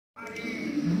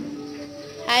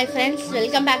Hi friends,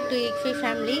 welcome back to Ikfi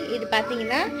family. இது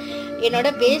பாத்தீங்கன்னா என்னோட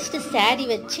வேஸ்ட் saree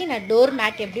வச்சு நான் டோர்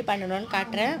மேட் எப்படி பண்ணனும்னு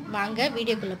காட்றேன். வாங்க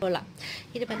வீடியோக்குள்ள போலாம்.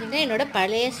 இது பாத்தீங்கன்னா என்னோட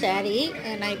பழைய saree.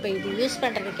 நான் இப்போ இது யூஸ்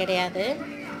பண்றது கிடையாது.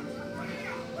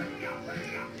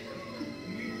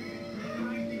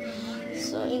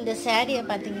 சோ இந்த saree-ய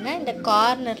பாத்தீங்கன்னா இந்த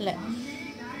கார்னர்ல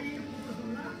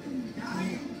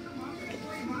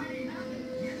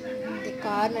இந்த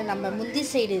கார்னர் நம்ம முந்தி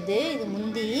சைடு இது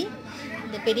முந்தி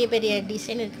இந்த பெரிய பெரிய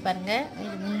டிசைன் இருக்கு பாருங்க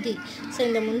இது முந்தி சோ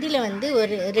இந்த முந்தில வந்து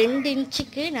ஒரு 2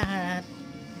 இன்ச்சுக்கு நான்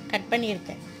கட் பண்ணி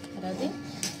இருக்கேன் அதாவது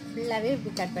ஃபுல்லாவே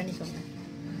இப்படி கட் பண்ணிக்கோங்க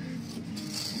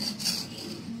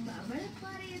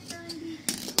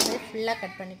ஃபுல்லா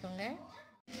கட் பண்ணிக்கோங்க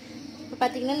இப்போ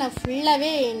பாத்தீங்கன்னா நான்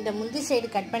ஃபுல்லாவே இந்த முந்தி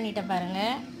சைடு கட் பண்ணிட்டேன் பாருங்க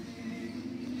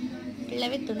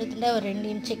ஃபுல்லாவே துண்டு துண்டா ஒரு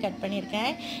 2 இன்ச் கட்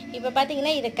பண்ணிருக்கேன் இப்போ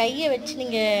பாத்தீங்கன்னா இத கையை வச்சு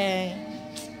நீங்க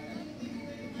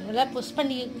நல்லா புஷ்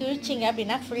பண்ணி கிழிச்சிங்க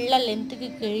அப்படினா ஃபுல்லா லெந்த்க்கு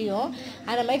கிழியும்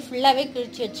அந்த மாதிரி ஃபுல்லாவே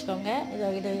கிழிச்சி வச்சுக்கோங்க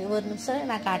இது ஒரு நிமிஷம்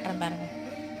நான் காட்றேன் பாருங்க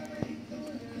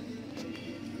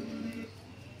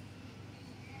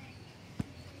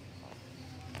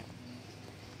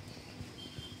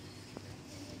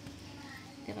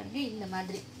இது பாருங்க இந்த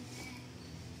மாதிரி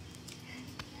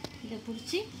இத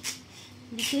புடிச்சி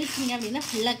இப்படி கிழிச்சிங்க அப்படினா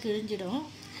ஃபுல்லா கிழிஞ்சிடும்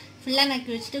ஃபுல்லா நான்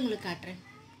கிழிச்சிட்டு உங்களுக்கு காட்றேன்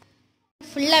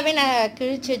ஃபுல்லாவே நான்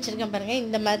கிழிச்சு வச்சிருக்கேன் பாருங்க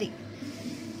இந்த மாதிரி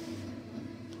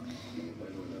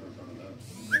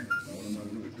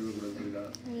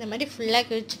இந்த மாதிரி ஃபுல்லா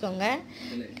கிழிச்சுக்கோங்க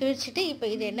கிழிச்சிட்டு இப்போ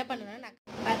இது என்ன பண்ணனும்னா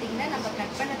நான் பாத்தீங்கன்னா நம்ம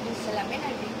கட் பண்ண பீஸ் எல்லாமே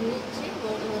நான் இப்படி கிழிச்சு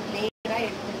ஒரு லேயரா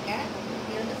எடுத்துர்க்கேன்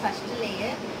இது வந்து ஃபர்ஸ்ட்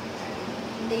லேயர்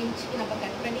இந்த இன்ச்சுக்கு நம்ம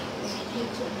கட் பண்ணி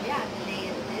கிழிச்சோம் இல்லையா அந்த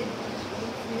லேயர் இது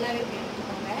ஃபுல்லாவே இப்படி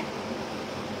எடுத்துக்கோங்க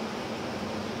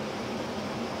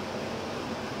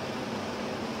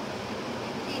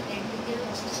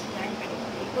ஜாயின்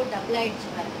பண்ணிக்கோங்க இப்போ டபுள் ஆயிடுச்சு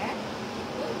பாருங்க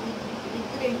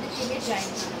இது ரெண்டுத்தையுமே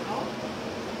ஜாயின் பண்ணணும்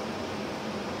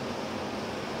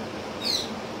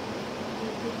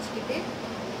பிரிச்சுக்கிட்டு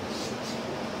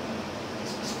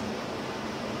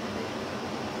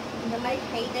இந்த மாதிரி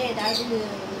ஹைட்டா ஏதாவது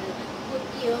ஒரு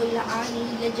குர்த்தியோ இல்லை ஆணி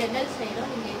இல்லை ஜன்னல் சைடோ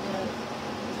நீங்கள் இதை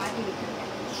மாட்டி விட்டுருங்க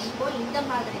இப்போ இந்த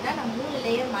மாதிரி தான் நான் 3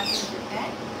 லேயர் மாட்டி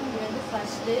விட்டுருக்கேன் இது வந்து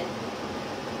ஃபர்ஸ்ட்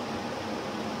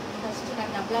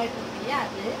நான் டபுள் ஆயிட்டு இல்லையா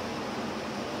அது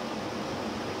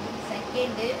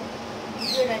செகண்ட்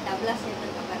இதோட டபுளா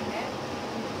சேர்த்துருக்க பாருங்க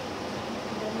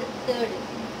இது வந்து தேர்டு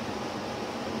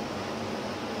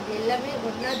இது எல்லாமே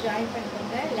ஒன்றா ஜாயின்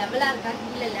பண்ணிக்கோங்க லெவலா இருக்கா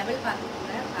கீழே லெவல்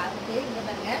பார்த்துக்கோங்க பார்த்துட்டு இந்த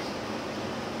பாருங்க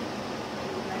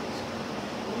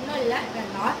ஒன்றும் இல்லை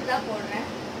நான் நாட் தான் போடுறேன்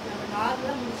நம்ம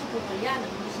நார்மலாக முடிச்சு போடுறோம் இல்லையா அந்த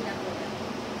முடிச்சு தான் போடுறேன்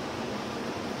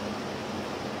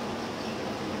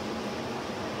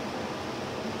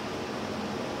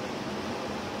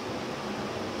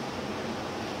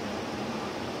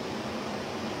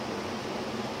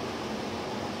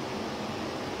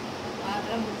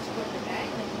முடிச்சு போட்டுட்டேன்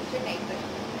இந்த முடிச்சு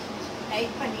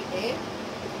டைட் பண்ணிட்டு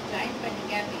ஜாயின்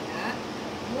பண்ணிங்க அப்படின்னா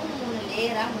 3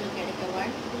 லேயரா உங்களுக்கு கிடைக்கும் 1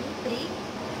 2 3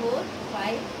 4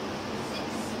 5 6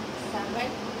 7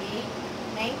 8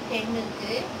 9 10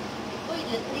 இருக்கு இப்போ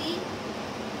இதுல 3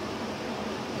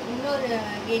 இன்னொரு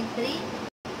again 3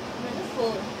 இன்னொரு 4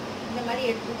 இந்த மாதிரி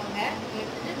எடுத்துக்கோங்க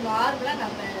எடுத்துட்டு நார்மலா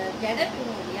நம்ம ஜடை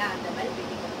பின்னுவோம் இல்லையா அந்த மாதிரி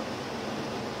பின்னிக்கணும்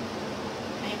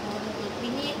நான் இப்போ உங்களுக்கு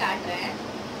பின்னியே காட்டுறேன்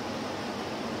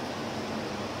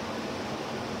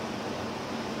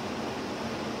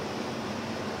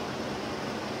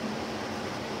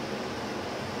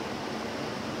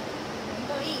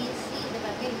ஈஸி இதை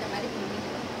பார்த்து இந்த மாதிரி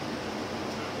பின்னிக்கணும்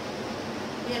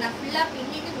இதை நான் ஃபுல்லாக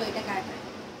பின்னிட்டு போயிட்ட காட்டுறேன்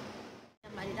இந்த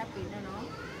மாதிரி தான் பின்னணும்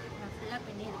நான் ஃபுல்லாக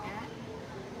பின்னியிருக்கேன்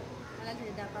நல்லா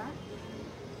தெரியுதாப்பா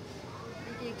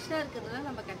இது எக்ஸ்ட்ரா இருக்கிறதெல்லாம்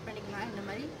நம்ம கட் பண்ணிக்கலாம் இந்த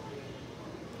மாதிரி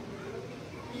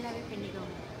ஃபுல்லாகவே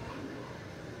பின்னிக்கோங்க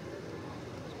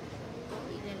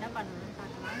இது என்ன பண்ணணும்னு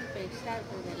பார்க்கலாம் இப்போ எக்ஸ்ட்ரா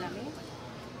இருக்கிறது எல்லாமே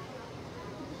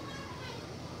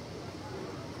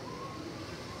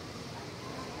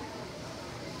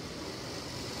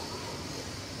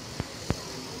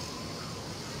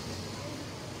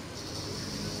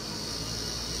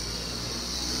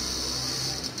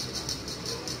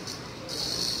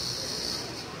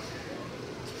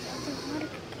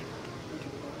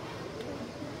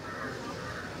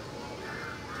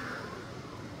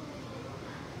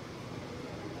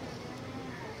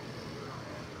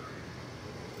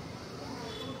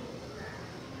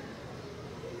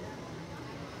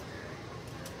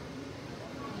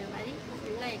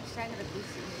எக்ஸ்ட்ராங்கிற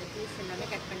பீஸ் இந்த பீஸ் எல்லாமே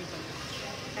கட் பண்ணிக்கோங்க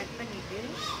கட் பண்ணிவிட்டு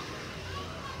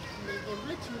உங்களுக்கு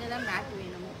எவ்வளோ சின்னதாக மேட்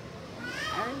வேணுமோ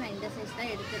அதாவது நான் இந்த சைஸ்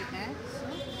தான் எடுத்திருக்கேன் ஸோ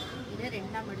இதை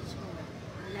 2ஆக மடிச்சுக்கோங்க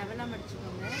லெவலாக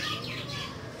மடிச்சுக்கோங்க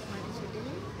மடிச்சுட்டு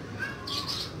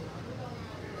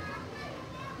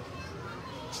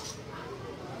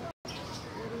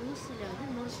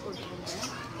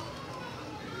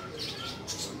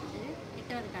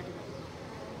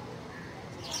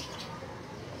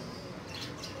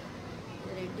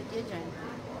எல்லாத்தையும் ஜாயின்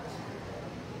பண்ணுங்க.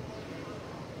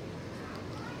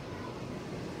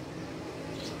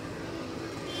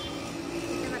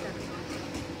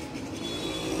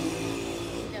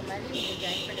 இந்த மாதிரி நீங்கள்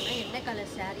ஜாயின் பண்ணுங்கள். என்ன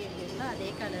கலர் சாரீ எடுக்கிறீங்களோ அதே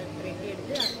கலர் த்ரெட்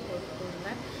எடுத்து அது போட்டுக்கோங்க.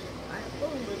 அப்போ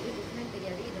உங்களுக்கு டிஃப்ரெண்ட்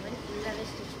தெரியாது. இது மாதிரி ஃபுல்லாகவே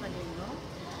ஸ்டிச் பண்ணிடணும்.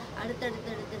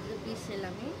 அடுத்தடுத்து பீஸ்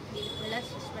எல்லாமே இது ஃபுல்லாக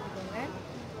ஸ்டிச் பண்ணிக்கோங்க.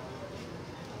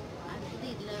 அடுத்தது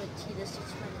இதில் வச்சு இதை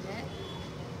ஸ்டிச் பண்ணுங்கள்.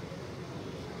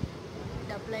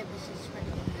 டபுளாக இப்படி ஸ்டிச்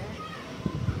பண்ணிக்கோங்க.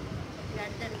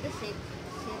 அடுத்தடுத்து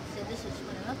சேர்த்து ஸ்டிச்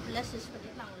பண்ணுங்கள். ஃபுல்லாக ஸ்டிச்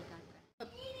பண்ணிவிட்டு நான் உங்களுக்கு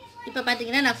காட்டுறேன். இப்போ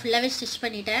பார்த்தீங்கன்னா நான் ஃபுல்லாகவே ஸ்டிச்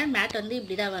பண்ணிட்டேன். மேட் வந்து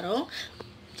இப்படி தான் வரும்.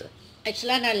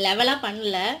 ஆக்சுவலாக நான் லெவலாக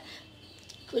பண்ணல,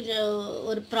 கொஞ்சம்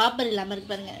ஒரு ப்ராப்பர் இல்லாமல்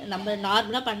இருக்கு பாருங்கள். நம்ம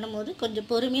நார்மலாக பண்ணும்போது கொஞ்சம்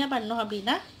பொறுமையாக பண்ணோம்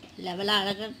அப்படின்னா லெவலாக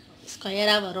அழகாக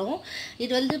ஸ்கொயராக வரும்.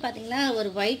 இது வந்து பார்த்திங்கன்னா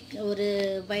ஒரு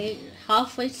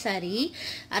ஹாஃப் ஒயிட் சாரீ,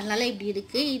 அதனால் இப்படி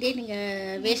இருக்குது. இதே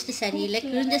நீங்கள் வேஸ்ட்டு சாரீ இல்லை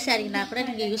கிழிஞ்ச சாரீனா கூட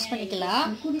நீங்கள் யூஸ் பண்ணிக்கலாம்.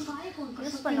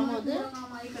 யூஸ் பண்ணும்போது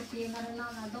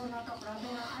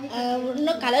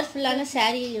இன்னும் கலர்ஃபுல்லான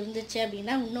சாரீ இருந்துச்சு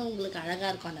அப்படின்னா இன்னும் உங்களுக்கு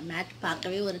அழகாக இருக்கும். அந்த மேட்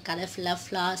பார்க்கவே ஒரு கலர்ஃபுல்லாக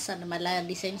ஃப்ளார்ஸ் அந்த மாதிரிலாம்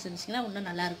டிசைன்ஸ் இருந்துச்சுன்னா இன்னும்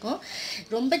நல்லாயிருக்கும்.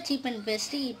 ரொம்ப சீப் அண்ட்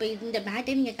பெஸ்ட்டு. இப்போ இந்த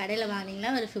மேட்டே நீங்கள் கடையில்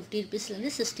வாங்கினீங்கன்னா ஒரு 50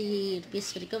 ருபீஸ்லேருந்து 60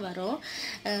 ருபீஸ் வரைக்கும் வரும்.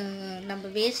 நம்ம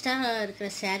வேஸ்ட்டாக இருக்கிற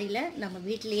சாரியில் நம்ம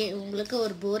வீட்டிலையே உங்களுக்கு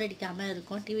ஒரு போர் அடிக்காமல்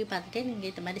இருக்கும். டிவி பார்த்துட்டே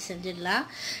நீங்கள் இந்த மாதிரி செஞ்சிடலாம்.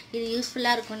 இது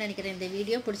யூஸ்ஃபுல்லாக இருக்கும்னு நினைக்கிறேன். இந்த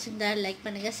வீடியோ பிடிச்சிருந்தா லைக்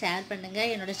பண்ணுங்கள், ஷேர் பண்ணுங்கள்,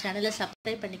 என்னோடய சேனலை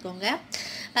சப்ஸ்கிரைப் பண்ணிக்கோங்க.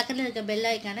 பக்கத்தில் இருக்க பெல்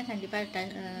ஐக்கானை கண்டிப்பாக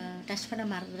டச் பண்ண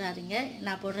மறந்துடாதீங்க.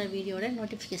 நான் போடுற வீடியோட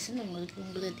நோட்டிஃபிகேஷன்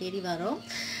உங்களுக்கு தேடி வரும்.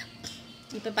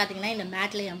 இப்போ பார்த்தீங்கன்னா இந்த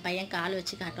மேட்டில் என் பையன் கால்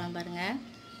வச்சு காட்டுவான் பாருங்கள்.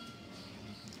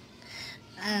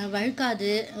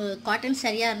 வழுக்காது. காட்டன்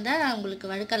சரியாக இருந்தால் உங்களுக்கு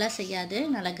வழுக்கெல்லாம் செய்யாது.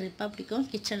 நல்லா க்ரிப்பாக பிடிக்கும்.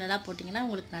 கிச்சன்லலாம் போட்டிங்கன்னா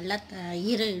உங்களுக்கு நல்லா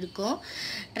ஈரம் இருக்கும்.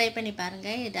 ட்ரை பண்ணி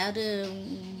பாருங்கள். ஏதாவது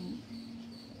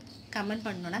கமெண்ட்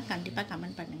பண்ணணுன்னா கண்டிப்பாக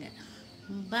கமெண்ட் பண்ணுங்கள்.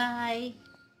 பாய்.